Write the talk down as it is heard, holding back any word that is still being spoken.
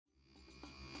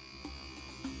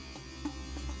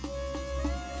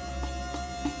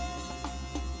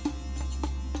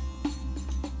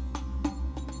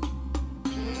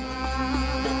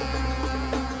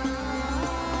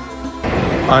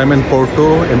I'm in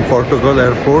Porto, in Portugal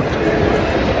airport.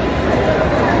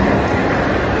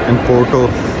 In Porto.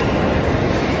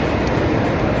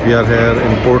 We are here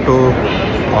in Porto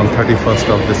on 31st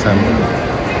of December.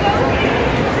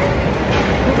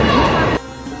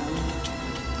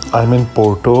 I'm in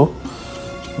Porto,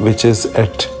 which is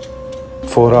at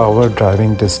 4-hour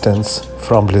driving distance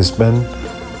from Lisbon.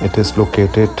 It is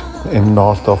located in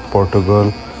north of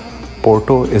Portugal.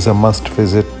 Porto is a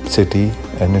must-visit city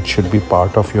and it should be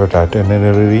part of your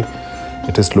itinerary.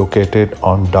 It is located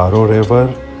on Douro River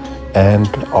and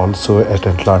also at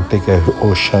Atlantic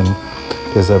Ocean.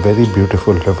 There's a very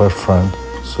beautiful riverfront.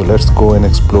 So let's go and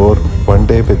explore one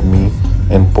day with me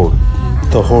in Porto.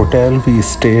 The hotel we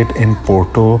stayed in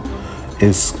Porto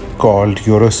is called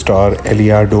Eurostar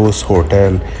Aliados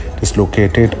Hotel. It is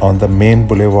located on the main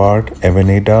boulevard,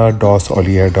 Avenida dos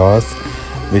Aliados,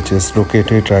 which is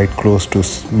located right close to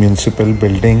municipal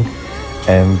building,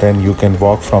 and then you can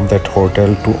walk from that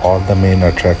hotel to all the main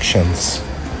attractions.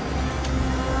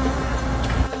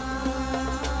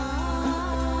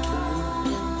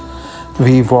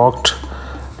 We walked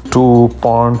to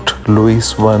Pont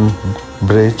Louis I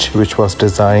bridge, which was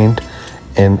designed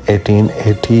in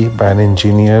 1880 by an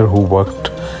engineer who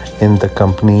worked in the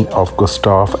company of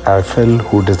Gustave Eiffel,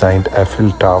 who designed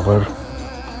Eiffel Tower.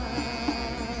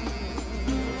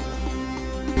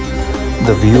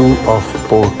 The view of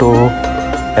Porto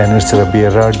and its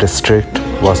Ribeira district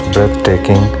was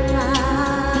breathtaking.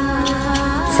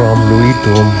 From Louis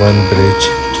Dome 1 bridge,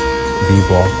 we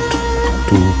walked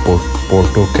to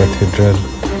Porto Cathedral,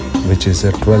 which is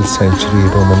a 12th century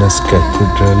Romanesque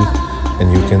cathedral,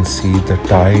 and you can see the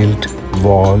tiled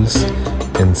walls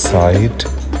inside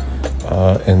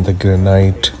and the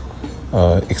granite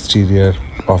exterior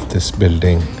of this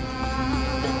building.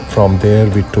 From there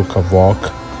we took a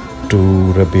walk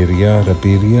to Ribeira.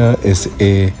 Ribeira is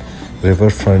a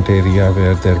riverfront area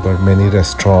where there were many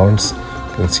restaurants.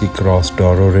 You can see cross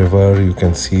Douro River, you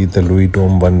can see the Louis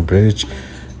Dome 1 bridge,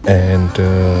 and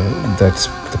that's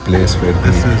the place where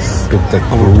we took the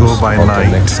cruise on the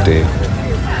next day.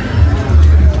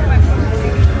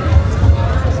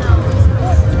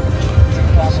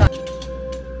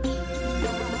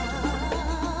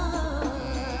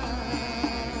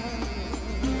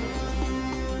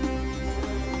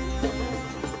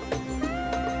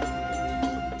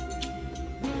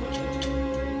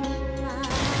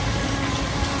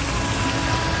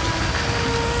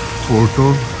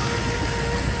 Porto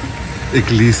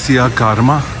Iglesia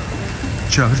Karma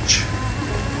Church.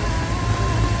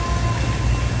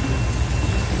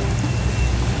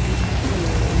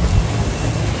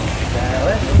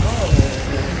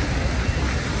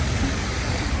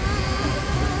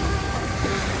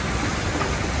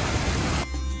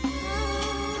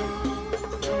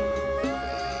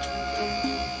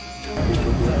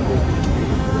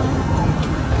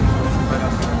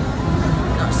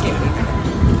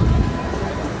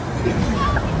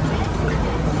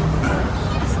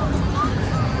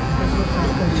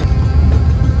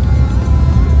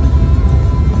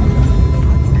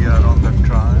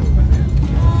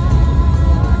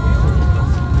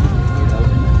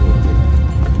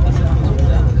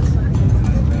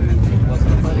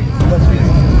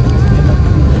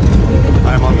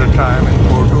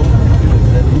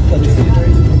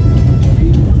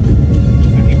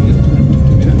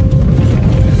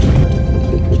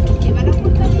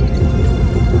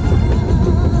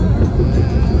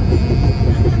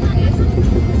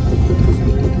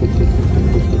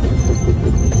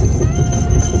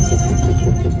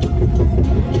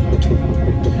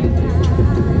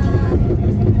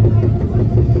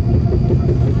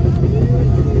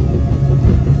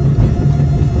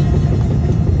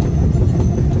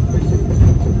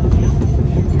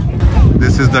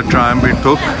 This is the tram we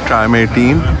took, tram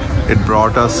 18. It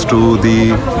brought us to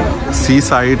the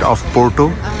seaside of Porto.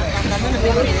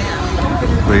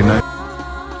 Very nice.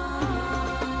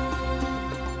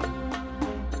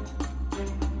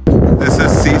 This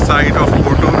is seaside of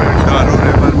Porto where Douro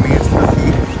River meets the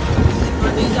sea.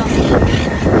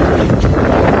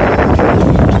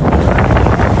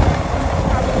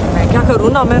 मैं क्या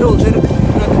करूँ ना, मैं रोजे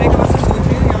रखने के बाद सोच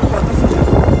रही हूँ यहाँ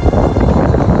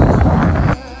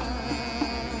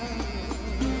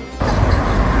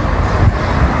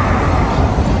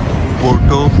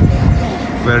Porto,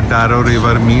 where Douro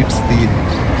River meets the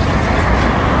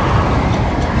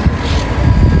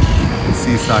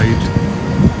seaside.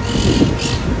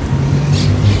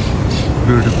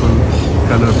 Beautiful,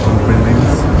 colorful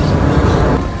buildings.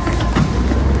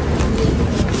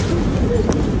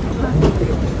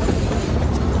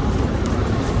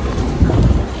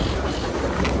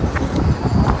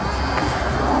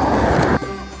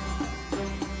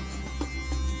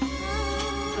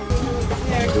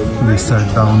 we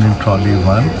sat down in trolley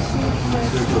 1.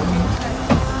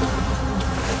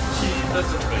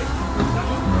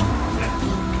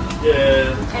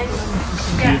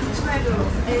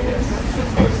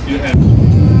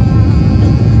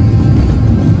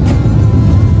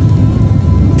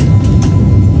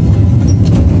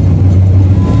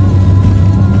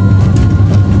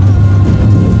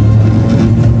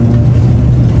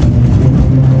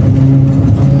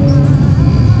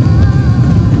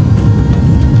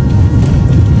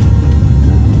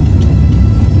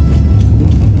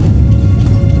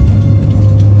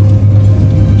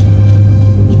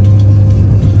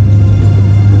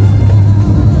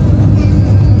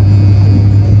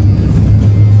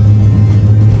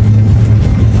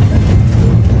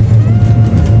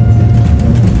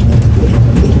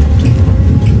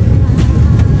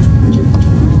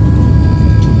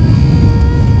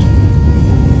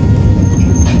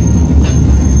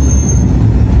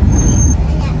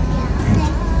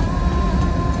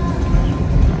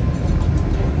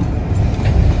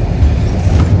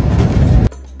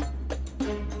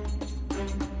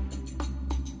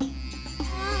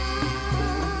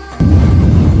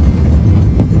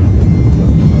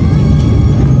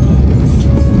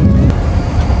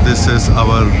 This is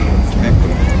our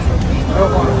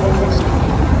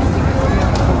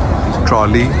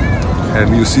trolley,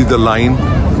 and you see the line.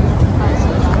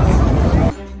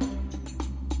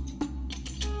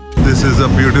 This is a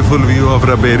beautiful view of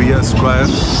Raberia Square,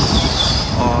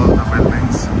 all the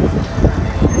buildings.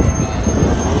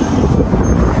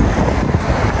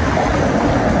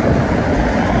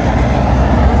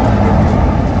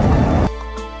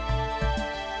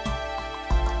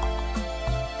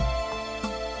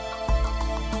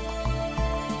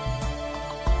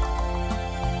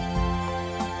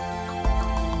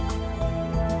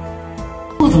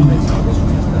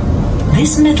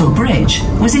 This metal bridge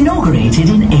was inaugurated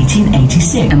in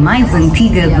 1886. A mais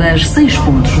antiga das 6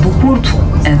 pontes do Porto,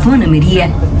 a Dona Maria,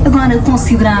 agora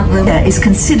considerada, is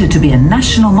considered to be a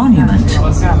national monument.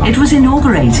 It was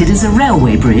inaugurated as a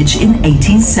railway bridge in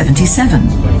 1877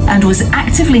 and was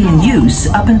actively in use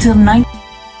up until 19...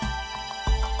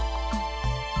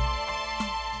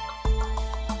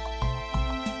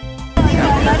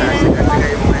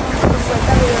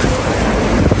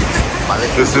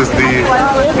 This is the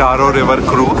Daro River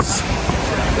cruise.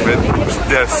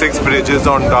 There are 6 bridges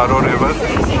on Daro River.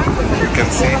 You can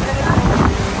see.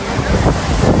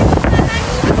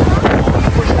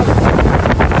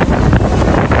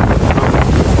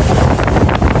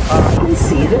 You can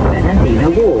see the Bernardina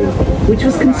Wall, which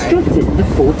was constructed in the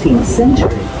 14th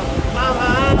century.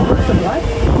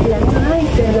 La Muralla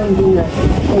Fernandina,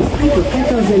 escrito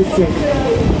XIV del siglo.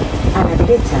 A la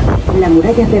derecha, la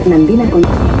muralla fernandina con...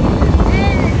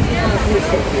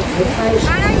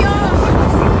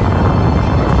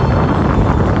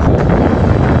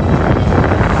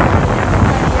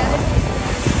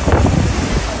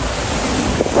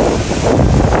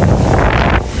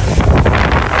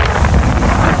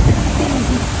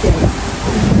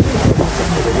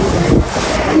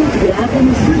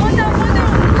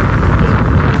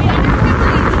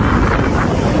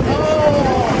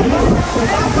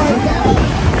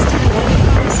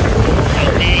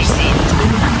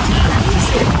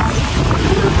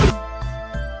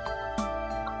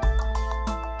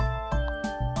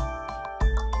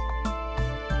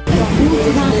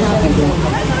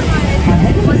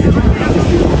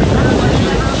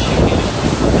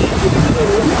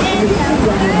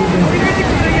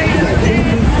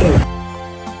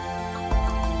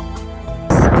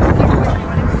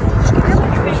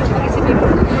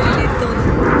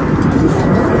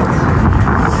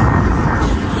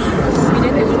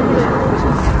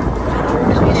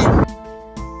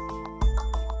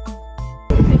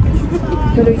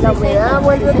 Pero y la humedad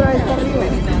vuelve otra vez para arriba.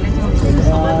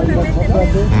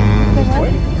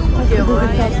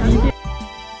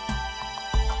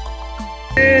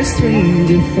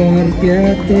 Stringing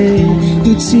forbiate,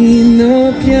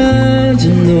 cucino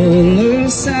piangono lo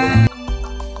sa.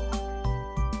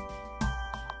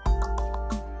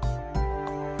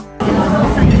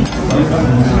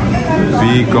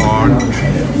 We got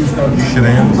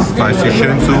shrimp, spicy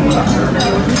shrimp soup,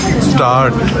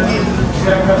 start,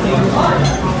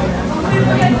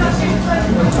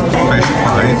 fish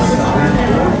pies,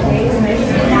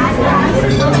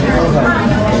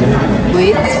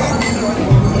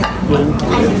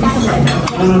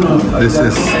 this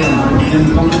is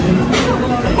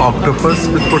octopus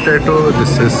with potato,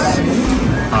 this is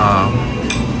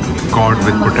cod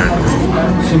with potato.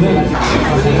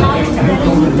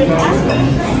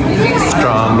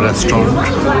 Stram restaurant.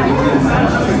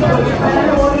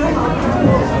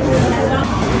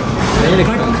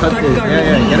 cut it.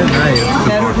 Yeah, get a knife. It's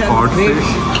got codfish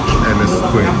and a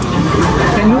squid.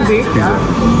 Can you wait?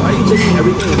 Why are you taking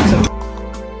everything?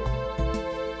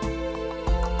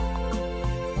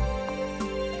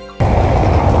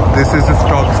 This is a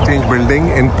stock exchange building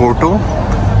in Porto.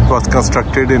 It was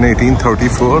constructed in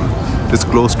 1834. It's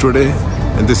closed today.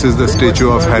 And this is the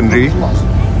statue of Henry,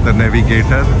 the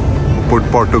navigator, who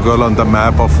put Portugal on the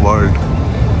map of world.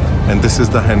 And this is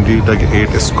the Henry the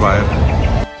 8th Esquire.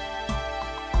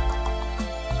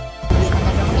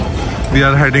 We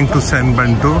are heading to San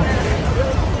Bento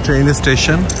train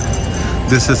station.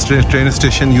 This is train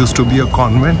station used to be a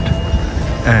convent,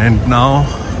 and now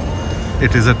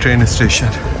it is a train station.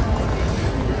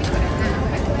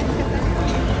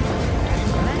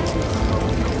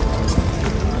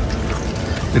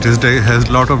 It has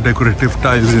a lot of decorative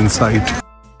tiles inside.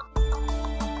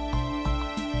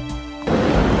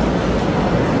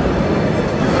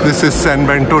 This is San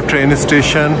Bento train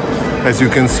station. As you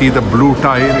can see, the blue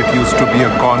tile, it used to be a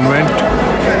convent.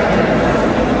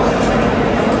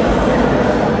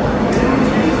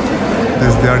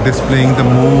 They are displaying the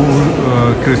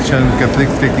Moor, Christian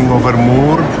Catholics taking over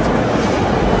Moor.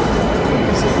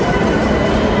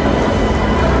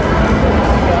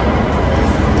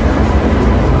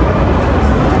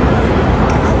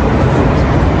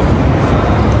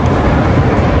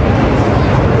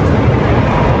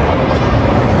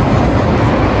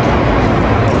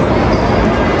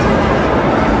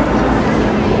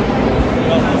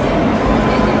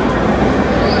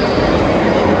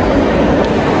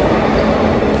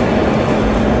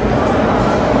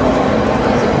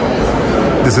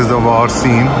 This is a war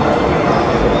scene.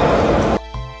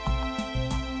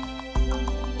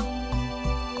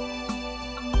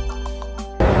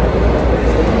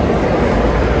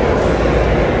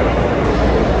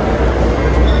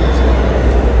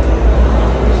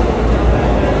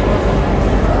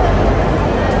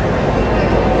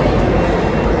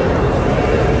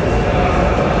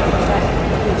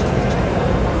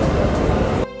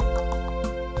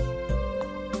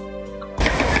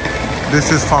 This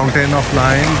is Fountain of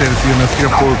Lion. There is University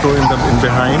of Porto in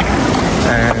behind,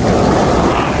 and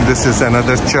this is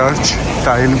another church,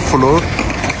 tile floor.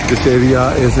 This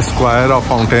area is the square of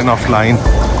Fountain of Lion.